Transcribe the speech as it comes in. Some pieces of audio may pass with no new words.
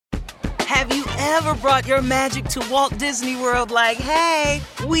Have you ever brought your magic to Walt Disney World like, hey,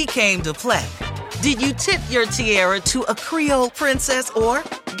 we came to play? Did you tip your tiara to a Creole princess or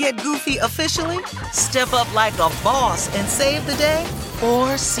get goofy officially? Step up like a boss and save the day?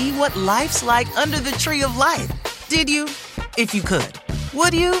 Or see what life's like under the tree of life? Did you? If you could.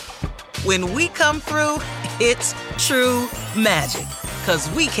 Would you? When we come through, it's true magic. 'Cause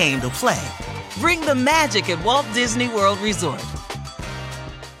we came to play. Bring the magic at Walt Disney World Resort.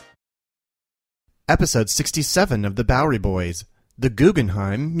 Episode 67 of The Bowery Boys, the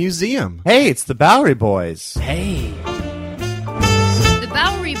Guggenheim Museum. Hey, it's the Bowery Boys. Hey. The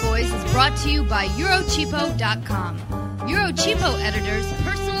Bowery Boys is brought to you by Eurocheapo.com. Eurocheapo editors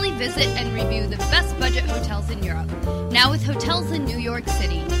personally visit and review the best budget hotels in Europe. Now with hotels in New York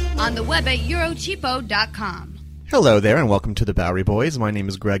City. On the web at Eurocheapo.com. Hello there, and welcome to The Bowery Boys. My name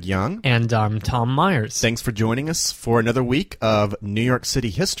is Greg Young. And I'm Tom Myers. Thanks for joining us for another week of New York City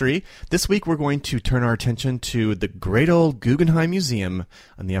history. This week we're going to turn our attention to the great old Guggenheim Museum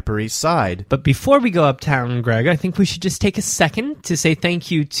on the Upper East Side. But before we go uptown, Greg, I think we should just take a second to say thank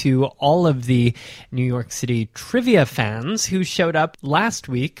you to all of the New York City trivia fans who showed up last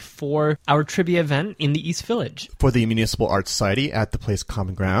week for our trivia event in the East Village. For the Municipal Art Society at the Place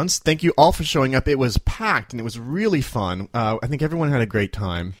Common Grounds. Thank you all for showing up. It was packed, and it was really fun. I think everyone had a great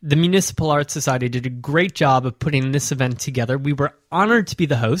time. The Municipal Art Society did a great job of putting this event together. We were honored to be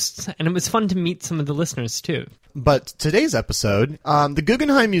the hosts, and it was fun to meet some of the listeners, too. But today's episode, the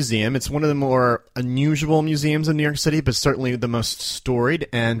Guggenheim Museum, it's one of the more unusual museums in New York City, but certainly the most storied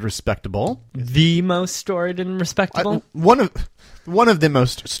and respectable. The most storied and respectable? One of the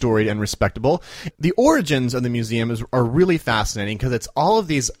most storied and respectable. The origins of the museum are really fascinating because it's all of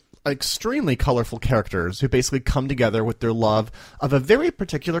these extremely colorful characters who basically come together with their love of a very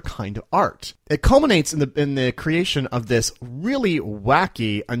particular kind of art. It culminates in the creation of this really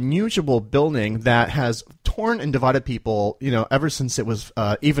wacky, unusual building that has torn and divided people, ever since it was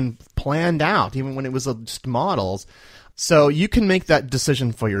even planned out, even when it was just models. So you can make that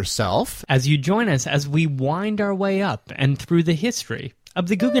decision for yourself. As you join us as we wind our way up and through the history of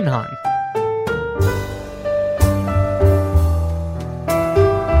the Guggenheim.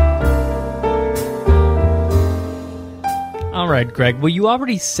 All right, Greg. Well, you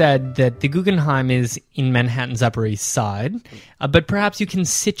already said that the Guggenheim is in Manhattan's Upper East Side, but perhaps you can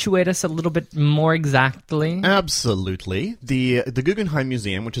situate us a little bit more exactly. Absolutely. The Guggenheim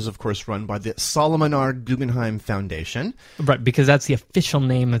Museum, which is, of course, run by the Solomon R. Guggenheim Foundation. Right, because that's the official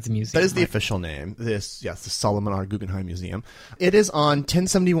name of the museum. That is the official name. The Solomon R. Guggenheim Museum. It is on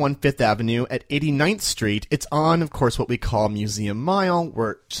 1071 Fifth Avenue at 89th Street. It's on, of course, what we call Museum Mile,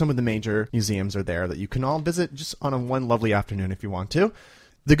 where some of the major museums are there that you can all visit just on one lovely afternoon if you want to.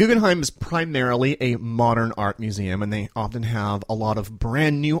 The Guggenheim is primarily a modern art museum, and they often have a lot of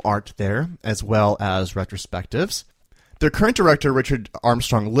brand new art there, as well as retrospectives. Their current director, Richard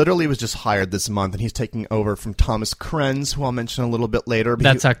Armstrong, literally was just hired this month, and he's taking over from Thomas Krenz, who I'll mention a little bit later.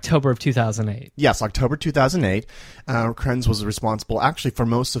 That's October of 2008. Yes, October 2008. Krenz was responsible, actually, for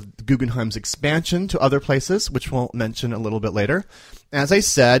most of Guggenheim's expansion to other places, which we'll mention a little bit later. As I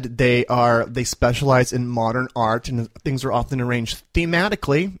said, they specialize in modern art, and things are often arranged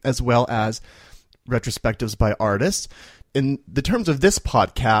thematically, as well as retrospectives by artists. In the terms of this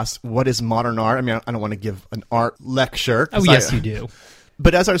podcast, what is modern art? I mean, I don't want to give an art lecture. Oh, yes, you do.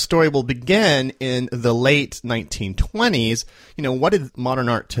 But as our story will begin in the late 1920s, what is modern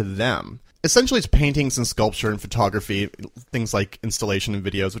art to them? Essentially, it's paintings and sculpture and photography. Things like installation and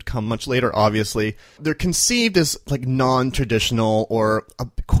videos would come much later, obviously. They're conceived as like non-traditional or,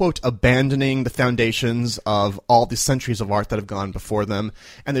 quote, abandoning the foundations of all the centuries of art that have gone before them.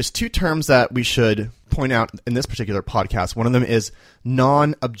 And there's two terms that we should point out in this particular podcast. One of them is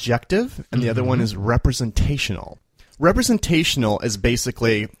non-objective, and the other one is representational. Representational is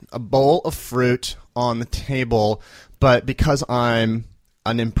basically a bowl of fruit on the table, but because I'm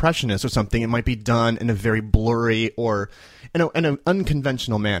an impressionist or something, it might be done in a very blurry or in an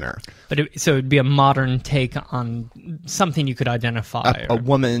unconventional manner. But so it'd be a modern take on something you could identify. A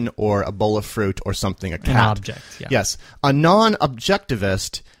woman or a bowl of fruit or something, a cat. An object, yeah. Yes. A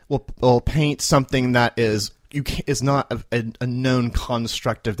non-objectivist will paint something that is not a known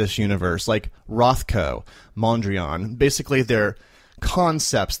construct of this universe, like Rothko, Mondrian. Basically, they're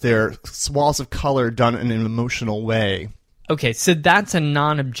concepts, they're swathes of color done in an emotional way. Okay, so that's a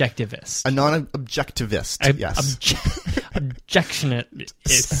non-objectivist. A non-objectivist, yes. Objectionist.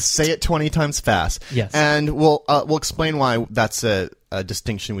 Say it 20 times fast. Yes. And we'll explain why that's a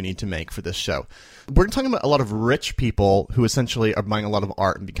distinction we need to make for this show. We're talking about a lot of rich people who essentially are buying a lot of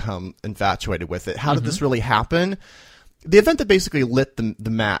art and become infatuated with it. How did this really happen? The event that basically lit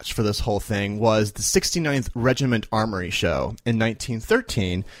the match for this whole thing was the 69th Regiment Armory Show in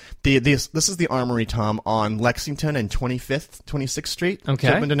 1913. This is the Armory, Tom, on Lexington and 26th Street. Okay, Do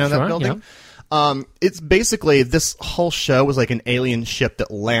you happen to know that building? Yeah. It's basically, this whole show was like an alien ship that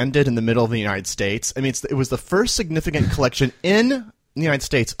landed in the middle of the United States. I mean, it was the first significant collection in the United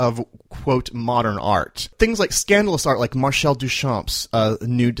States of, quote, modern art. Things like scandalous art like Marcel Duchamp's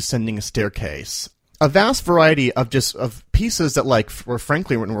Nude Descending a Staircase. A vast variety of pieces that, like,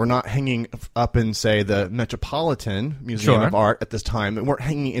 were not hanging up in, say, the Metropolitan Museum of Art at this time. They weren't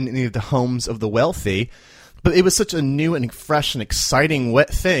hanging in any of the homes of the wealthy. But it was such a new and fresh and exciting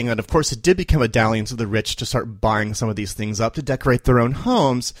thing that, of course, it did become a dalliance of the rich to start buying some of these things up to decorate their own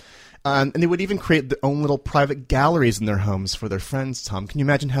homes. And they would even create their own little private galleries in their homes for their friends, Tom. Can you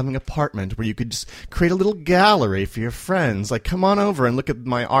imagine having an apartment where you could just create a little gallery for your friends? Like, come on over and look at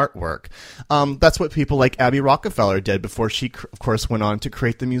my artwork. That's what people like Abby Rockefeller did before she, of course, went on to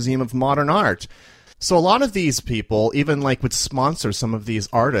create the Museum of Modern Art. So a lot of these people even like would sponsor some of these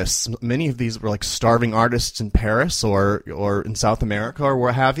artists. Many of these were like starving artists in Paris or in South America or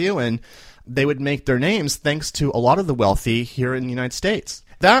what have you, and they would make their names thanks to a lot of the wealthy here in the United States.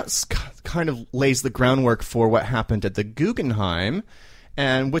 That kind of lays the groundwork for what happened at the Guggenheim,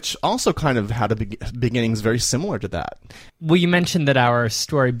 and which also kind of had beginnings very similar to that. Well, you mentioned that our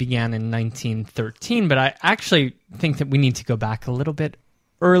story began in 1913, but I actually think that we need to go back a little bit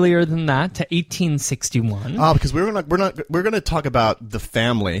earlier than that, to 1861. Oh, because we're gonna talk about the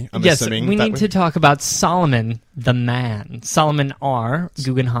family. I'm assuming. Yes, we need to talk about Solomon the man. Solomon R.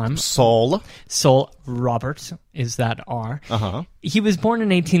 Guggenheim. Sol Robert is that R. Uh-huh. He was born in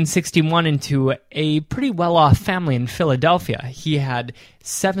 1861 into a pretty well-off family in Philadelphia. He had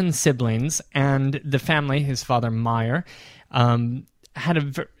 7 siblings, and the family, his father Meyer,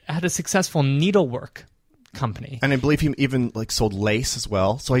 had a successful needlework company, and I believe he even like sold lace as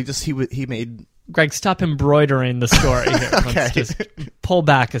well. So he made. Greg, stop embroidering the story here. Okay. Let's just pull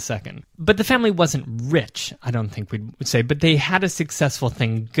back a second. But the family wasn't rich, I don't think we would say, but they had a successful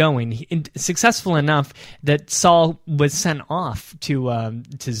thing going. Successful enough that Saul was sent off to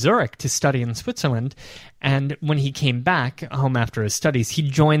Zurich to study in Switzerland. And when he came back home after his studies, he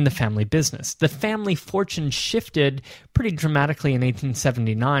joined the family business. The family fortune shifted pretty dramatically in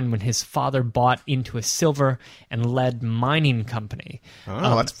 1879 when his father bought into a silver and lead mining company.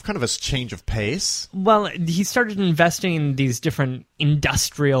 Oh, that's kind of a change of pace. Well, he started investing in these different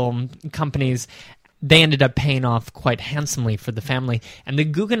industrial companies. They ended up paying off quite handsomely for the family. And the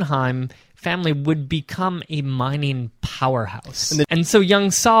Guggenheim family would become a mining powerhouse. And so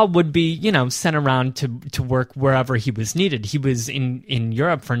young Saul would be, sent around to work wherever he was needed. He was in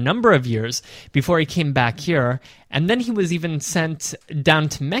Europe for a number of years before he came back here. And then he was even sent down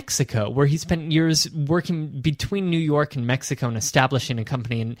to Mexico, where he spent years working between New York and Mexico and establishing a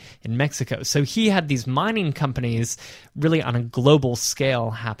company in Mexico. So he had these mining companies really on a global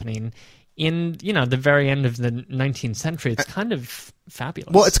scale happening in, the very end of the 19th century. It's kind of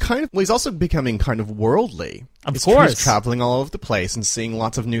fabulous. Well, he's also becoming kind of worldly. Of course. He's traveling all over the place and seeing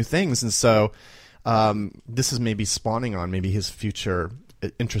lots of new things. And so this is maybe spawning on maybe his future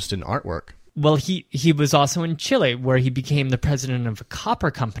interest in artwork. Well, he was also in Chile, where he became the president of a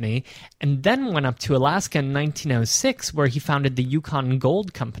copper company, and then went up to Alaska in 1906, where he founded the Yukon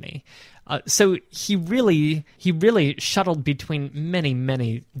Gold Company. So he really shuttled between many,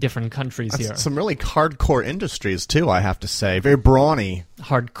 many different countries here. Some really hardcore industries, too, I have to say. Very brawny.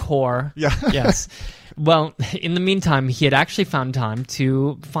 Hardcore. Yeah. Yes. Well, in the meantime, he had actually found time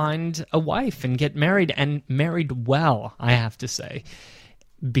to find a wife and get married, and married well, I have to say,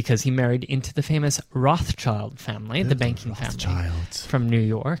 because he married into the famous Rothschild family, the banking family from New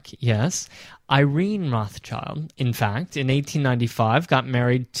York. Yes. Irene Rothschild, in fact, in 1895, got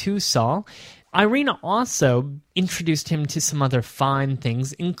married to Saul. Irene also introduced him to some other fine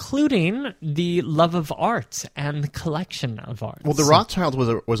things, including the love of art and the collection of art. Well, the Rothschild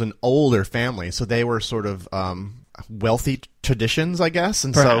was an older family, so they were sort of wealthy traditions, I guess,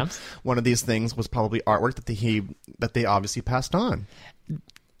 and perhaps. So one of these things was probably artwork that they obviously passed on.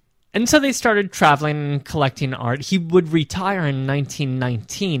 And so they started traveling and collecting art. He would retire in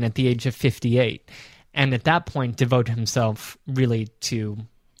 1919 at the age of 58, and at that point devote himself really to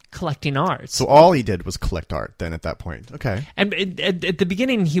collecting art. So all he did was collect art then at that point. Okay. And at the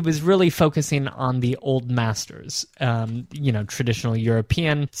beginning, he was really focusing on the old masters, traditional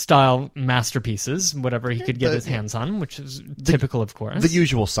European-style masterpieces, whatever he could get his hands on, which is typical, of course. The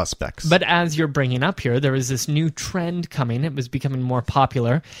usual suspects. But as you're bringing up here, there was this new trend coming. It was becoming more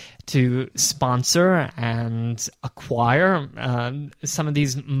popular to sponsor and acquire some of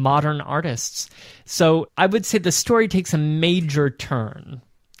these modern artists. So I would say the story takes a major turn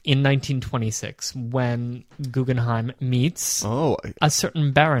in 1926 when Guggenheim meets a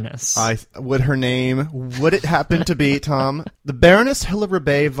certain baroness. Would it happen to be, Tom, the Baroness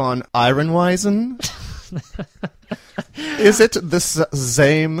Hillerebe von Ehrenweisen? Is it this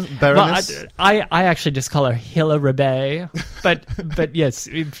same Baroness? Well, I actually just call her Hillerebe, but yes,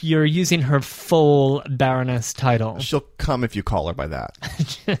 if you're using her full Baroness title. She'll come if you call her by that.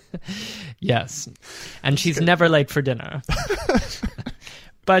 Yes, and she's never late for dinner.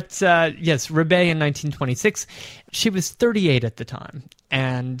 But yes, Rebé in 1926, she was 38 at the time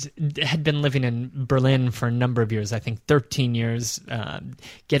and had been living in Berlin for a number of years, I think 13 years,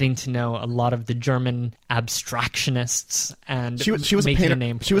 getting to know a lot of the German abstractionists and she was making a painter. a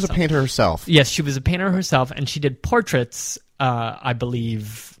name for She was herself. A painter herself. Yes, she was a painter herself, and she did portraits, I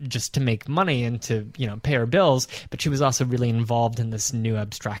believe, just to make money and to pay her bills. But she was also really involved in this new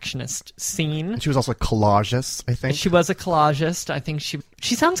abstractionist scene. She was also a collagist, I think. She was a collagist. I think she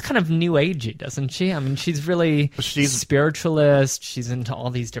sounds kind of new agey, doesn't she? I mean, she's really spiritualist. She's into all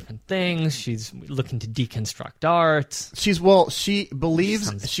these different things. She's looking to deconstruct art. She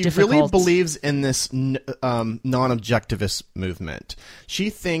really believes in this non-objectivist movement. She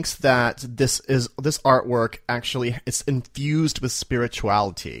thinks that this artwork actually it's infused with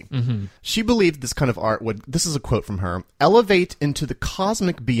spirituality. Mm-hmm. She believed this kind of art would, this is a quote from her, elevate into the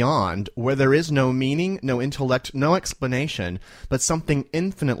cosmic beyond where there is no meaning, no intellect, no explanation, but something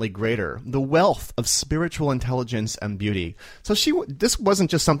infinitely greater, the wealth of spiritual intelligence and beauty. So this wasn't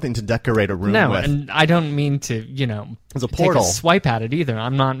just something to decorate a room with. No, and I don't mean to, It's a portal. take a swipe at it either.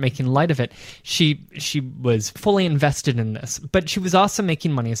 I'm not making light of it. She was fully invested in this, but she was also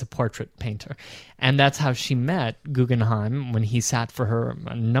making money as a portrait painter. And that's how she met Guggenheim when he sat for her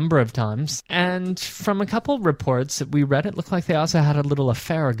a number of times. And from a couple reports that we read, it looked like they also had a little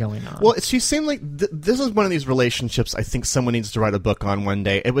affair going on. Well, she seemed like this is one of these relationships I think someone needs to write a book on one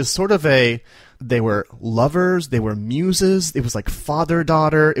day. It was sort of they were lovers, they were muses, it was like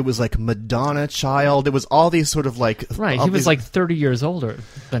father-daughter, it was like Madonna-child, it was all these sort of like... Right, he was like 30 years older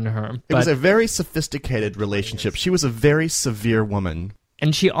than her. It was a very sophisticated relationship. She was a very severe woman.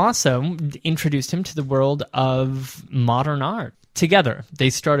 And she also introduced him to the world of modern art. Together,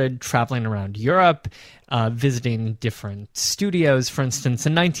 they started traveling around Europe, visiting different studios. For instance,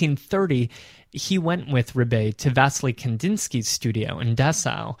 in 1930, he went with Rebé to Vasily Kandinsky's studio in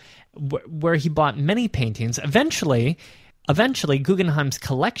Dessau, where he bought many paintings. Eventually, Guggenheim's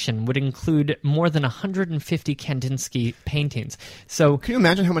collection would include more than 150 Kandinsky paintings. So, can you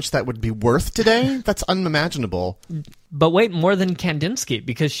imagine how much that would be worth today? That's unimaginable. But wait, more than Kandinsky,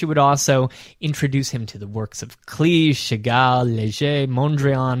 because she would also introduce him to the works of Clee, Chagall, Léger,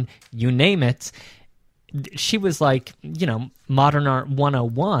 Mondrian, you name it. She was like, Modern Art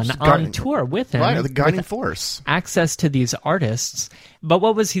 101 on tour with him. Right, the guiding force. Access to these artists. But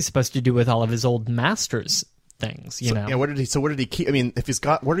what was he supposed to do with all of his old masters? Things, know. Yeah, where did he keep? I mean, if he's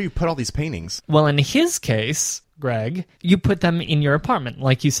got, where do you put all these paintings? Well, in his case, Greg, you put them in your apartment,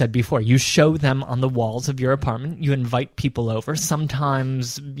 like you said before. You show them on the walls of your apartment. You invite people over.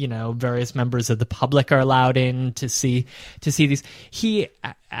 Sometimes, various members of the public are allowed in to see these. He,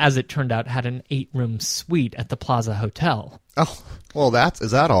 as it turned out, had an 8-room suite at the Plaza Hotel. Oh, well,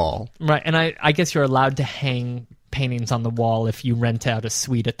 is that all? Right, and I guess you're allowed to hang paintings on the wall if you rent out a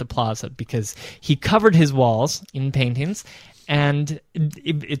suite at the Plaza, because he covered his walls in paintings. And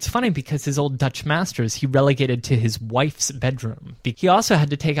it's funny because his old Dutch masters he relegated to his wife's bedroom. He also had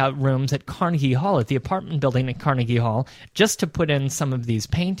to take out rooms at Carnegie Hall, at the apartment building at Carnegie Hall, just to put in some of these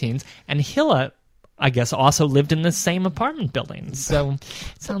paintings. And Hilla, I guess, also lived in the same apartment building. So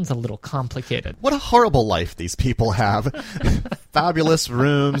it sounds a little complicated. What a horrible life these people have. Fabulous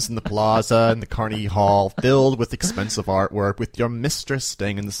rooms in the Plaza and the Carnegie Hall, filled with expensive artwork, with your mistress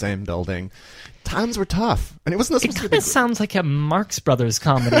staying in the same building. Times were tough. And it wasn't. It kind of sounds like a Marx Brothers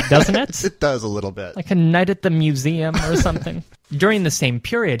comedy, doesn't it? It does a little bit. Like a night at the museum or something. During the same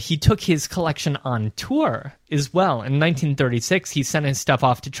period, he took his collection on tour as well. In 1936, he sent his stuff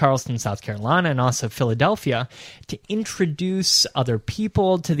off to Charleston, South Carolina, and also Philadelphia to introduce other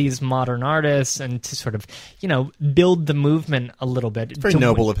people to these modern artists and to sort of, build the movement a little bit. Very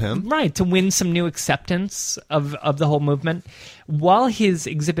noble of him. Right, to win some new acceptance of the whole movement. While his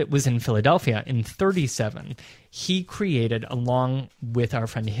exhibit was in Philadelphia in 1937, he created, along with our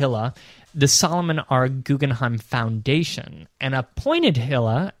friend Hilla, the Solomon R. Guggenheim Foundation, and appointed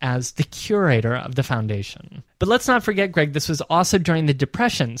Hilla as the curator of the foundation. But let's not forget, Greg, this was also during the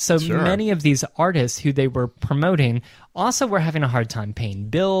Depression, so many of these artists who they were promoting also were having a hard time paying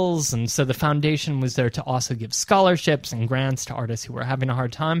bills, and so the foundation was there to also give scholarships and grants to artists who were having a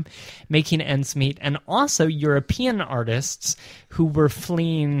hard time making ends meet, and also European artists who were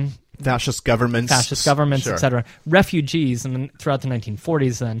fleeing fascist governments, sure, etc. Refugees, and then throughout the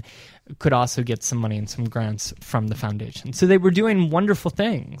 1940s then, could also get some money and some grants from the foundation. So they were doing wonderful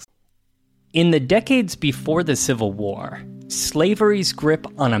things. In the decades before the Civil War, slavery's grip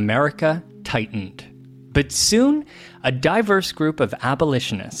on America tightened. But soon, a diverse group of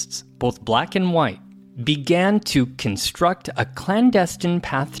abolitionists, both black and white, began to construct a clandestine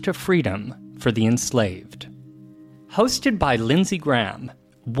path to freedom for the enslaved. Hosted by Lindsey Graham,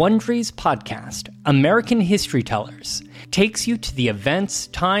 Wondery's podcast, American History Tellers, takes you to the events,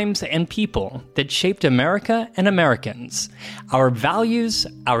 times, and people that shaped America and Americans, our values,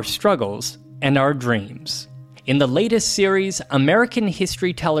 our struggles, and our dreams. In the latest series, American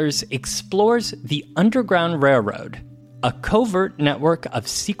History Tellers explores the Underground Railroad, a covert network of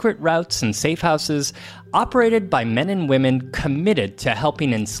secret routes and safe houses operated by men and women committed to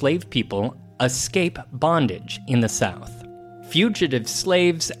helping enslaved people escape bondage in the South. Fugitive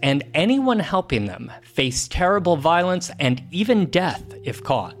slaves and anyone helping them face terrible violence and even death if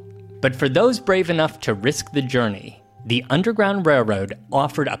caught. But for those brave enough to risk the journey, the Underground Railroad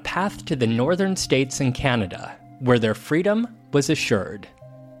offered a path to the northern states and Canada, where their freedom was assured.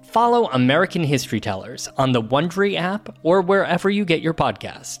 Follow American History Tellers on the Wondery app or wherever you get your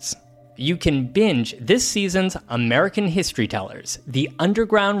podcasts. You can binge this season's American History Tellers, The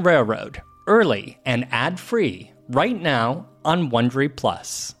Underground Railroad, early and ad-free right now on Wondery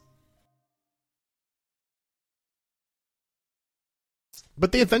Plus.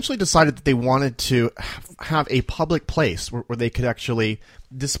 But they eventually decided that they wanted to have a public place where they could actually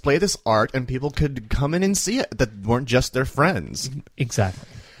display this art and people could come in and see it that weren't just their friends. Exactly.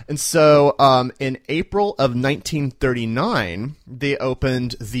 And so in April of 1939, they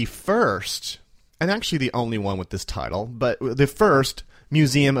opened the first, and actually the only one with this title, but the first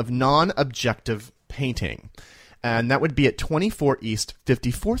Museum of Non-Objective Painting. And that would be at 24 East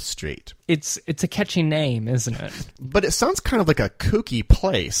 54th Street. It's a catchy name, isn't it? But it sounds kind of like a kooky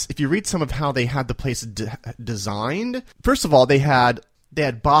place. If you read some of how they had the place designed, first of all, they had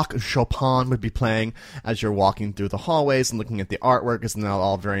Bach and Chopin would be playing as you're walking through the hallways and looking at the artwork. Isn't that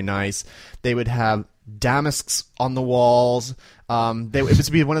all very nice? They would have damasks on the walls. It was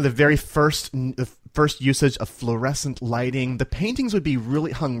to be one of the very first usage of fluorescent lighting. The paintings would be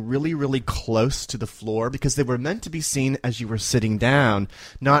hung really close to the floor because they were meant to be seen as you were sitting down,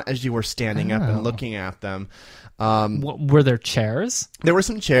 not as you were standing up and looking at them. Were there chairs? There were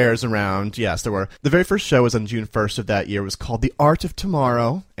some chairs around. Yes, there were. The very first show was on June 1st of that year. It was called The Art of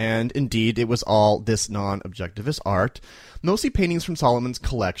Tomorrow, and indeed it was all this non-objectivist art. Mostly paintings from Solomon's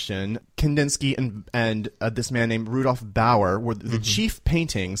collection. Kandinsky and this man named Rudolf Bauer were the chief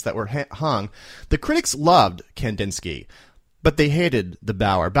paintings that were hung. The critics loved Kandinsky, but they hated the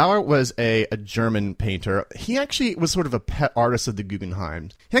Bauer. Bauer was a German painter. He actually was sort of a pet artist of the Guggenheim.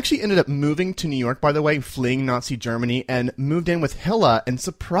 He actually ended up moving to New York, by the way, fleeing Nazi Germany, and moved in with Hilla, and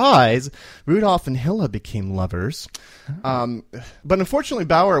surprise, Rudolf and Hilla became lovers. But unfortunately,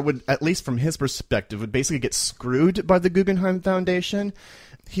 Bauer would, at least from his perspective, would basically get screwed by the Guggenheim Foundation.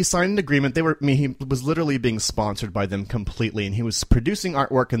 He signed an agreement. He was literally being sponsored by them completely, and he was producing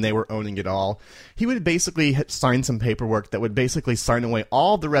artwork, and they were owning it all. He would basically sign some paperwork that would basically sign away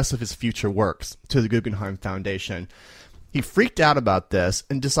all the rest of his future works to the Guggenheim Foundation. He freaked out about this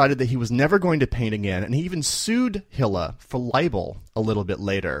and decided that he was never going to paint again, and he even sued Hilla for libel a little bit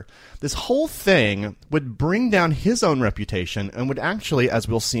later. This whole thing would bring down his own reputation and would actually, as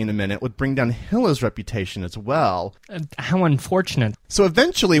we'll see in a minute, would bring down Hilla's reputation as well. How unfortunate. So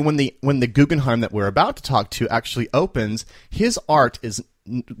eventually, when the Guggenheim that we're about to talk to actually opens, his art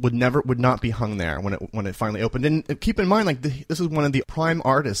would not be hung there when it finally opened. And keep in mind, this is one of the prime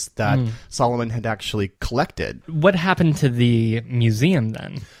artists that Solomon had actually collected. What happened to the museum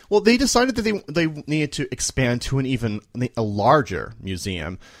then? Well, they decided that they needed to expand to a larger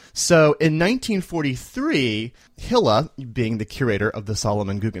museum. So in 1943, Hilla, being the curator of the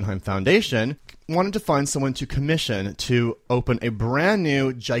Solomon Guggenheim Foundation, wanted to find someone to commission to open a brand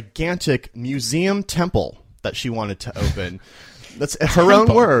new, gigantic museum temple that she wanted to open. That's her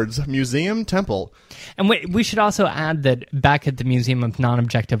own words. Museum, temple. And we should also add that back at the Museum of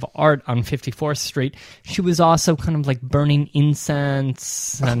Non-Objective Art on 54th Street, she was also kind of like burning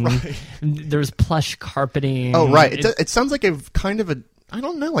incense, and there was plush carpeting. Oh, right. It sounds like a kind of a, I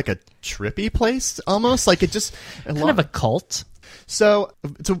don't know, like a trippy place almost. Like it just... kind of a cult. So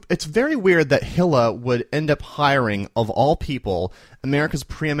it's very weird that Hilla would end up hiring, of all people, America's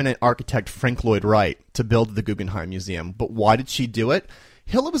preeminent architect Frank Lloyd Wright to build the Guggenheim Museum. But why did she do it?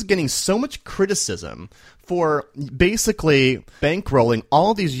 Hilla was getting so much criticism for basically bankrolling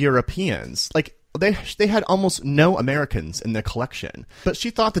all these Europeans. Like, they had almost no Americans in their collection. But she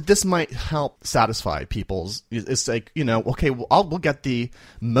thought that this might help satisfy people's... It's like, okay, well, we'll get the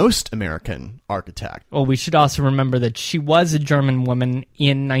most American architect. Well, we should also remember that she was a German woman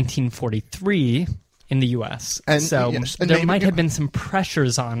in 1943 in the U.S. And there might have been some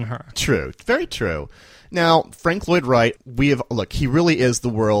pressures on her. True. Very true. Now, Frank Lloyd Wright, he really is the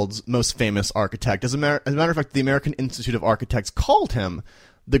world's most famous architect. As a matter of fact, the American Institute of Architects called him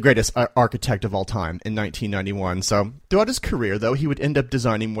the greatest architect of all time in 1991. So throughout his career, though, he would end up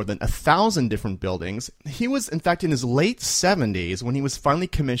designing more than 1,000 different buildings. He was, in fact, in his late 70s when he was finally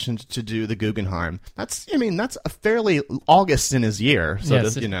commissioned to do the Guggenheim. That's a fairly August in his year,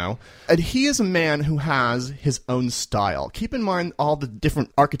 yes. And he is a man who has his own style. Keep in mind all the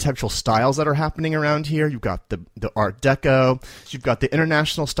different architectural styles that are happening around here. You've got the Art Deco. You've got the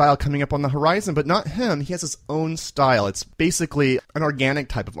international style coming up on the horizon, but not him. He has his own style. It's basically an organic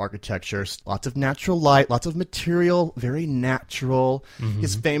type of architecture. Lots of natural light, lots of material, very natural. Mm-hmm.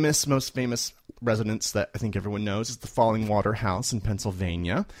 His most famous residence that I think everyone knows is the Falling Water House in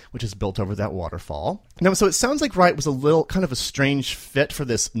Pennsylvania, which is built over that waterfall. Now, so it sounds like Wright was a little kind of a strange fit for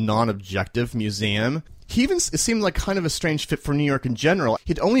this non-objective museum. It seemed like kind of a strange fit for New York in general.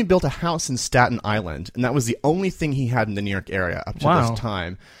 He'd only built a house in Staten Island, and that was the only thing he had in the New York area up to this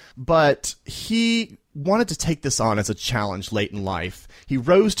time. But he wanted to take this on as a challenge late in life. He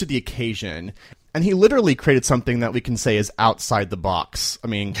rose to the occasion, and he literally created something that we can say is outside the box. I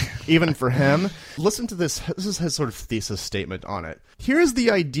mean, even for him. Listen to this. This is his sort of thesis statement on it. Here's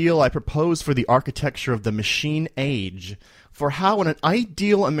the ideal I propose for the architecture of the machine age, for how an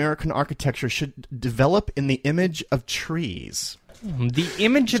ideal American architecture should develop in the image of trees. The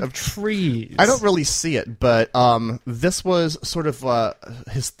image of trees. I don't really see it, but this was sort of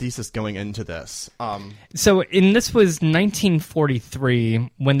his thesis going into this. This was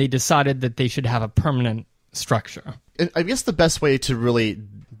 1943 when they decided that they should have a permanent structure. I guess the best way to really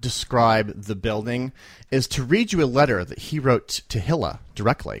describe the building is to read you a letter that he wrote to Hilla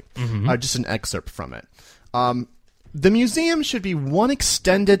directly. Mm-hmm. Just an excerpt from it. The museum should be one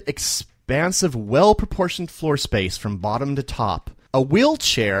extended, expansive, well-proportioned floor space from bottom to top. A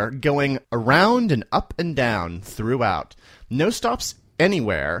wheelchair going around and up and down throughout. No stops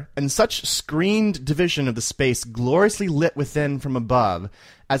anywhere, and such screened division of the space gloriously lit within from above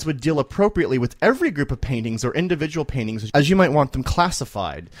as would deal appropriately with every group of paintings or individual paintings as you might want them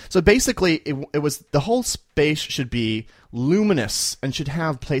classified. So basically, it was the whole space should be luminous and should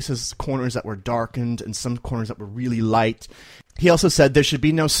have corners that were darkened and some corners that were really light. He also said there should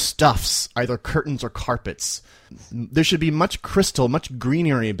be no stuffs, either curtains or carpets. There should be much crystal, much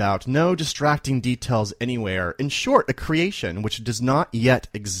greenery about, no distracting details anywhere. In short, a creation which does not yet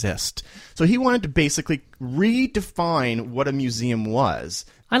exist. So he wanted to basically redefine what a museum was.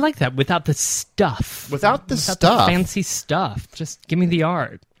 I like that, without the stuff. Without the fancy stuff. Just give me the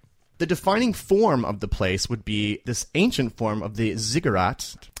art. The defining form of the place would be this ancient form of the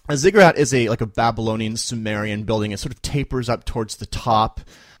ziggurat. A ziggurat is like a Babylonian Sumerian building. It sort of tapers up towards the top.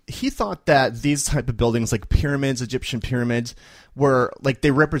 He thought that these type of buildings, like pyramids, Egyptian pyramids, were like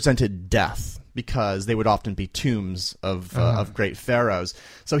they represented death because they would often be tombs of great pharaohs.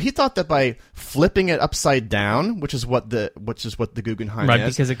 So he thought that by flipping it upside down, which is what the Guggenheim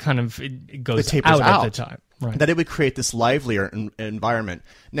is, because it goes out at the time, right? That it would create this livelier environment.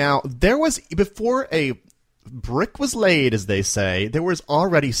 Now there was before a brick was laid, as they say, there was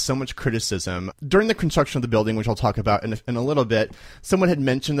already so much criticism. During the construction of the building, which I'll talk about in a little bit, someone had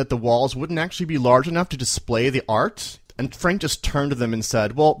mentioned that the walls wouldn't actually be large enough to display the art. And Frank just turned to them and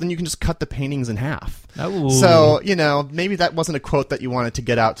said, well, then you can just cut the paintings in half. Oh. So, maybe that wasn't a quote that you wanted to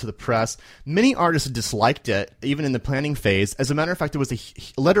get out to the press. Many artists disliked it, even in the planning phase. As a matter of fact, there was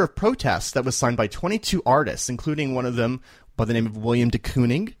a letter of protest that was signed by 22 artists, including one of them by the name of William de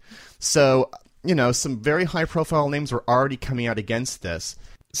Kooning. So, some very high-profile names were already coming out against this.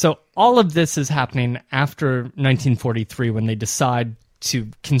 So all of this is happening after 1943 when they decide to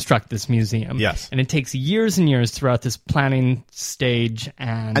construct this museum. Yes. And it takes years and years throughout this planning stage.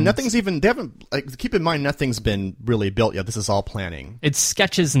 And nothing's even, they haven't, like, keep in mind, nothing's been really built yet. This is all planning. It's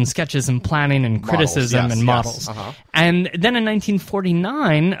sketches and planning and criticism yes, and yes. models. Uh-huh. And then in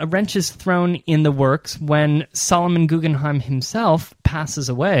 1949, a wrench is thrown in the works when Solomon Guggenheim himself passes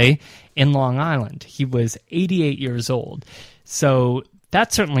away in Long Island. He was 88 years old. So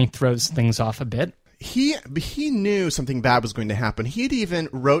that certainly throws things off a bit. He knew something bad was going to happen. He'd even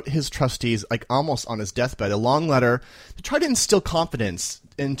wrote his trustees, like almost on his deathbed, a long letter to try to instill confidence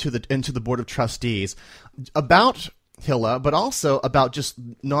into the board of trustees about Hilla, but also about just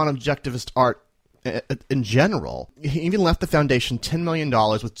non-objectivist art in general. He even left the foundation $10 million,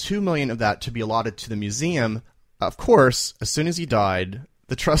 with $2 million of that to be allotted to the museum. Of course, as soon as he died,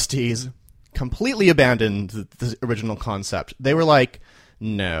 the trustees completely abandoned the original concept. They were like,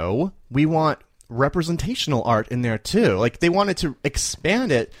 no, we want representational art in there too. Like, they wanted to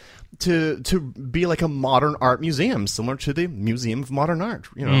expand it to be like a modern art museum, similar to the Museum of Modern Art,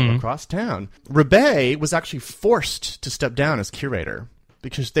 across town. Rebbe was actually forced to step down as curator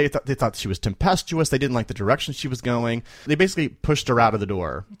because they thought she was tempestuous. They didn't like the direction she was going. They basically pushed her out of the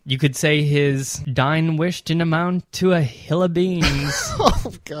door. You could say his dying wish didn't amount to a hill of beans.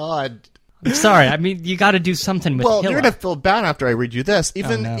 Oh, God. I'm sorry. I mean, you got to do something with Well, Hilla. you're going to feel bad after I read you this.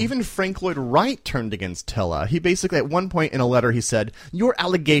 no. Even Frank Lloyd Wright turned against Hilla. He basically, at one point in a letter, he said, "Your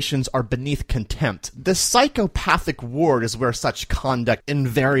allegations are beneath contempt. The psychopathic ward is where such conduct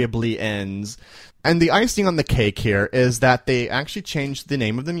invariably ends." And the icing on the cake here is that they actually changed the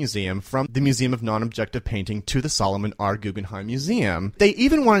name of the museum from the Museum of Non-Objective Painting to the Solomon R. Guggenheim Museum. They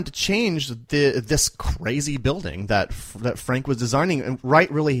even wanted to change this crazy building that Frank was designing, and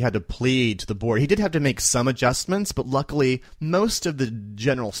Wright really had to plead to the board. He did have to make some adjustments, but luckily most of the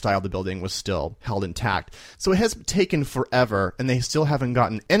general style of the building was still held intact. So it has taken forever, and they still haven't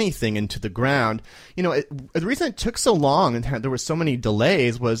gotten anything into the ground. The reason it took so long and there were so many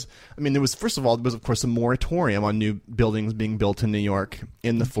delays was, there was, first of all, of course, a moratorium on new buildings being built in New York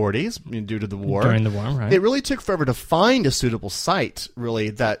in the 40s due to the war. During the war, right. It really took forever to find a suitable site, really,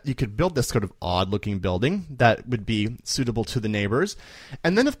 that you could build this sort of odd-looking building that would be suitable to the neighbors.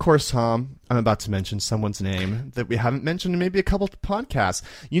 And then, of course, I'm about to mention someone's name that we haven't mentioned in maybe a couple of podcasts.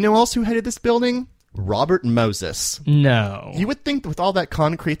 You know else who headed this building? Robert Moses. No. You would think with all that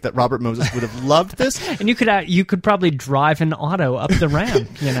concrete that Robert Moses would have loved this. And you could probably drive an auto up the ramp,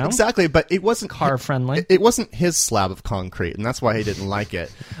 Exactly, but it wasn't car friendly. It wasn't his slab of concrete, and that's why he didn't like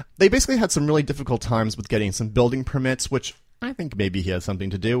it. They basically had some really difficult times with getting some building permits, which I think maybe he has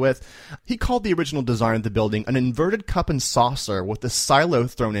something to do with. He called the original design of the building an inverted cup and saucer with a silo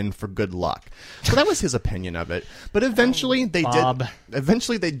thrown in for good luck. So that was his opinion of it. But eventually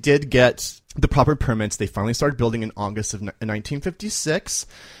they did get the proper permits. They finally started building in August of 1956.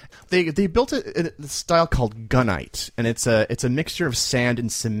 They built it in a style called gunite, and it's a mixture of sand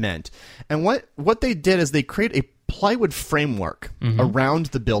and cement. And what they did is they create a plywood framework around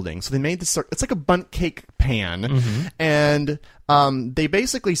the building. So they made this it's like a bundt cake pan, and they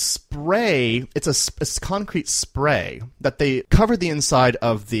basically spray. It's a concrete spray that they cover the inside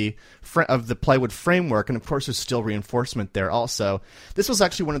of the plywood framework, and of course there's still reinforcement there also. This was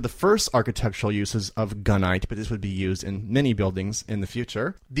actually one of the first architectural uses of gunite, but this would be used in many buildings in the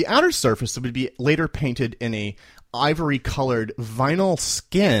future. The outer surface would be later painted in a ivory-colored vinyl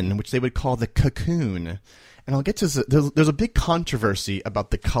skin, which they would call the cocoon. And I'll get to there's a big controversy about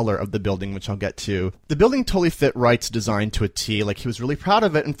the color of the building, which I'll get to. The building totally fit Wright's design to a T. Like, he was really proud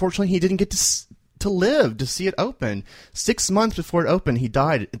of it. Unfortunately, he didn't get to live to see it open. 6 months before it opened, he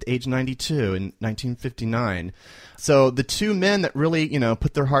died at age 92 in 1959. So the two men that really,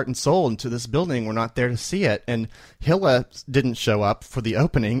 put their heart and soul into this building were not there to see it. And Hilla didn't show up for the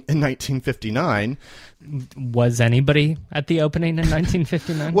opening in 1959. Was anybody at the opening in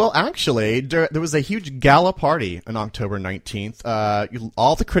 1959? Well, actually, there was a huge gala party on October 19th.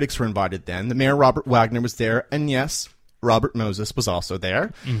 All the critics were invited then. The mayor, Robert Wagner, was there. And yes, Robert Moses was also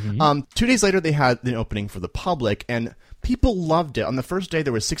there. 2 days later, they had an opening for the public, and people loved it. On the first day,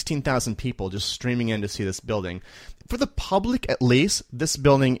 there were 16,000 people just streaming in to see this building. For the public, at least, this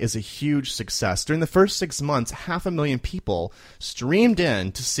building is a huge success. During the first 6 months, 500,000 people streamed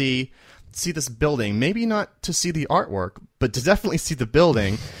in to see this building. Maybe not to see the artwork, but to definitely see the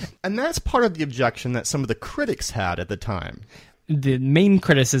building. And that's part of the objection that some of the critics had at the time. The main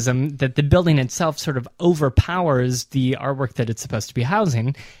criticism that the building itself sort of overpowers the artwork that it's supposed to be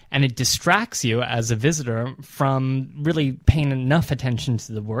housing, and it distracts you as a visitor from really paying enough attention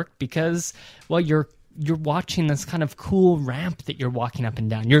to the work because, well, you're you're watching this kind of cool ramp that you're walking up and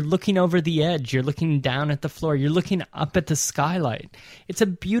down. You're looking over the edge. You're looking down at the floor. You're looking up at the skylight. It's a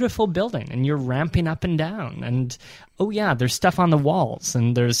beautiful building, and you're ramping up and down. And, oh, yeah, there's stuff on the walls,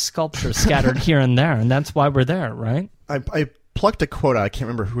 and there's sculpture scattered here and there, and that's why we're there, right? I plucked a quote out. I can't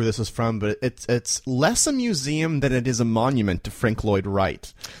remember who this is from, but it's less a museum than it is a monument to Frank Lloyd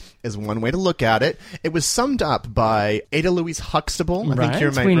Wright. Is one way to look at it. It was summed up by Ada Louise Huxtable. I think you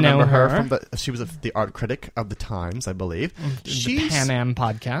might remember her from she was the art critic of the Times, I believe. The Pan Am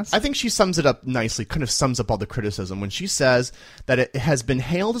podcast. I think she sums it up nicely, kind of sums up all the criticism when she says that it has been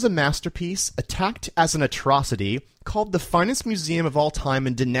hailed as a masterpiece, attacked as an atrocity, called the finest museum of all time,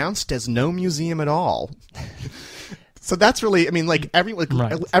 and denounced as no museum at all. So that's really, I mean, like,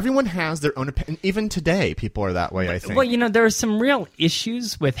 everyone has their own opinion. Even today, people are that way, I think. Well, there are some real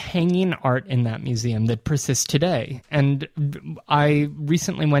issues with hanging art in that museum that persist today. And I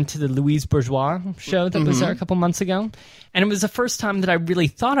recently went to the Louise Bourgeois show that was there a couple months ago. And it was the first time that I really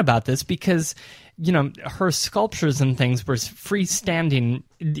thought about this because, her sculptures and things were freestanding.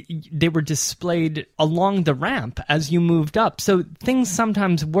 They were displayed along the ramp as you moved up. So things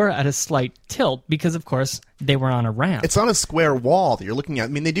sometimes were at a slight tilt because, of course, they were on a ramp. It's not a square wall that you're looking at. I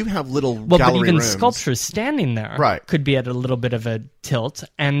mean, they do have little gallery but even rooms. Sculptures standing there could be at a little bit of a tilt.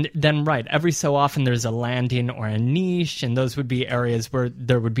 And then, every so often there's a landing or a niche, and those would be areas where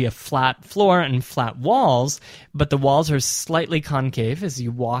there would be a flat floor and flat walls, but the walls are slightly concave as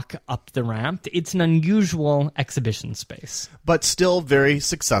you walk up the ramp. It's an unusual exhibition space. But still very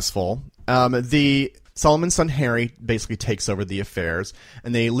successful. The Solomon's son Harry basically takes over the affairs,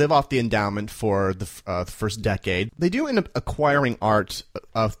 and they live off the endowment for the first decade. They do end up acquiring art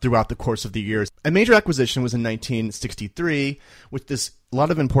throughout the course of the years. A major acquisition was in 1963, with a lot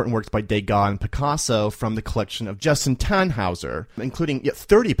of important works by Degas and Picasso from the collection of Justin Tannhauser, including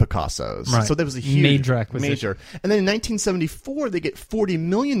 30 Picassos. Right. So that was a huge major acquisition. And then in 1974, they get $40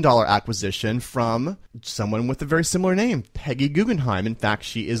 million acquisition from someone with a very similar name, Peggy Guggenheim. In fact,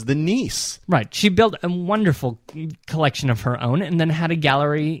 she is the niece. Right. She built a wonderful collection of her own and then had a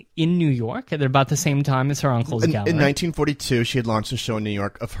gallery in New York at about the same time as her uncle's gallery. In 1942, she had launched a show in New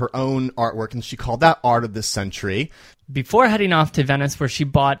York of her own artwork, and she called that Art of the Century. Before heading off to Venice, where she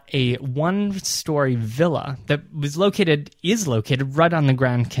bought a one-story villa that is located right on the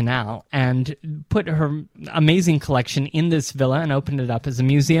Grand Canal, and put her amazing collection in this villa and opened it up as a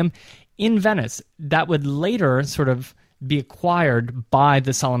museum in Venice. That would later sort of be acquired by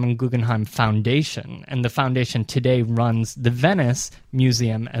the Solomon Guggenheim Foundation, and the foundation today runs the Venice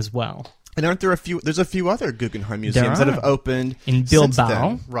Museum as well. And aren't there there's a few other Guggenheim museums that have opened in Bilbao,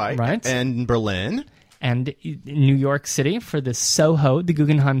 then, right? And in Berlin. And in New York City for the Soho, the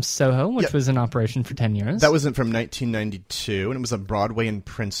Guggenheim Soho, which was in operation for 10 years. That was from 1992, and it was on Broadway and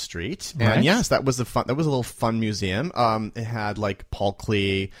Prince Street. And right. yes, that was a little fun museum. It had like Paul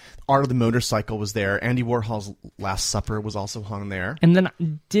Klee, Art of the Motorcycle was there. Andy Warhol's Last Supper was also hung there. And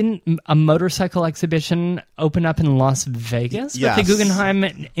then didn't a motorcycle exhibition open up in Las Vegas yes. with the Guggenheim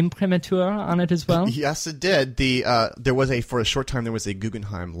Imprimatur on it as well? Yes, it did. For a short time, there was a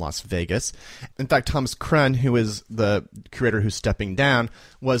Guggenheim Las Vegas. In fact, Thomas Krenn, who is the curator who's stepping down,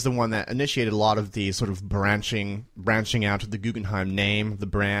 was the one that initiated a lot of the sort of branching out of the Guggenheim name, the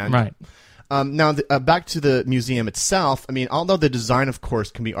brand. Right. Now, back to the museum itself, I mean, although the design, of course,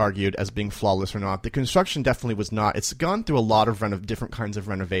 can be argued as being flawless or not, the construction definitely was not. It's gone through a lot of different kinds of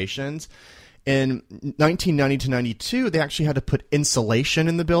renovations. In 1990 to 92, they actually had to put insulation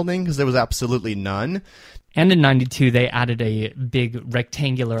in the building because there was absolutely none. And in 92, they added a big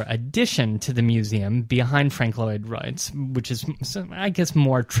rectangular addition to the museum behind Frank Lloyd Wright's, which is, I guess,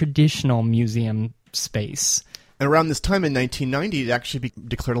 more traditional museum space. And around this time in 1990, it actually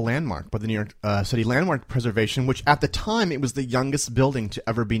declared a landmark by the New York City Landmark Preservation, which at the time, it was the youngest building to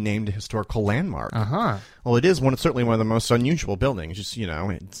ever be named a historical landmark. Uh-huh. Well, it is certainly one of the most unusual buildings. Just,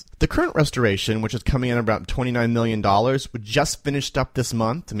 it's the current restoration, which is coming in about $29 million, was just finished up this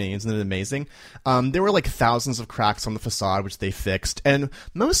month. I mean, isn't it amazing? There were like thousands of cracks on the facade, which they fixed. And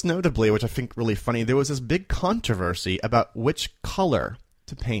most notably, which I think really funny, there was this big controversy about which color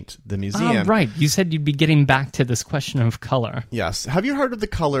to paint the museum. Right. You said you'd be getting back to this question of color. Yes. Have you heard of the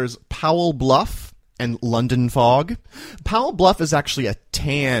colors Powell Bluff and London Fog? Powell Bluff is actually a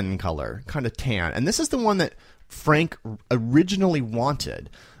tan color, kind of tan. And this is the one that Frank originally wanted.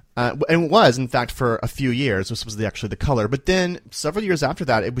 And it was, in fact, for a few years. This was actually the color. But then, several years after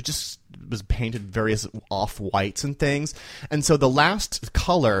that, it was just was painted various off-whites and things. And so the last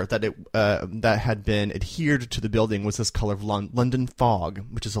color that had been adhered to the building was this color of London fog,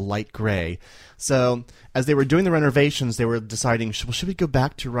 which is a light gray. So as they were doing the renovations, they were deciding, should we go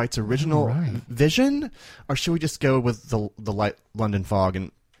back to Wright's original vision, or should we just go with the light London fog?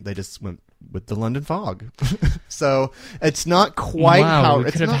 And they just went with the London fog. So it's not quite how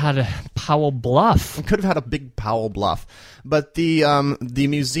we could have had a Powell Bluff. We could have had a big Powell Bluff, but the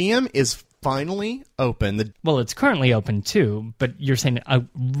museum is finally open. Well, it's currently open too, but you're saying a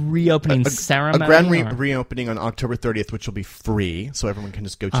reopening ceremony? A grand reopening on October 30th, which will be free, so everyone can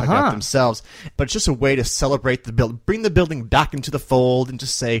just go check it out themselves. But it's just a way to celebrate the building, bring the building back into the fold, and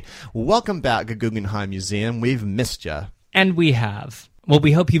just say, welcome back, Guggenheim Museum. We've missed you. And we have. Well,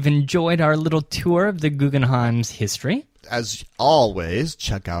 we hope you've enjoyed our little tour of the Guggenheim's history. As always,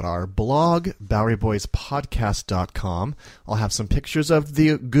 check out our blog, BoweryBoysPodcast.com. I'll have some pictures of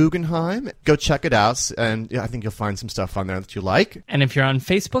the Guggenheim. Go check it out, and I think you'll find some stuff on there that you like. And if you're on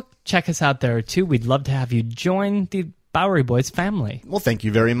Facebook, check us out there too. We'd love to have you join the Bowery Boys family. Well, thank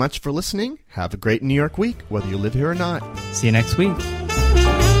you very much for listening. Have a great New York week, whether you live here or not. See you next week.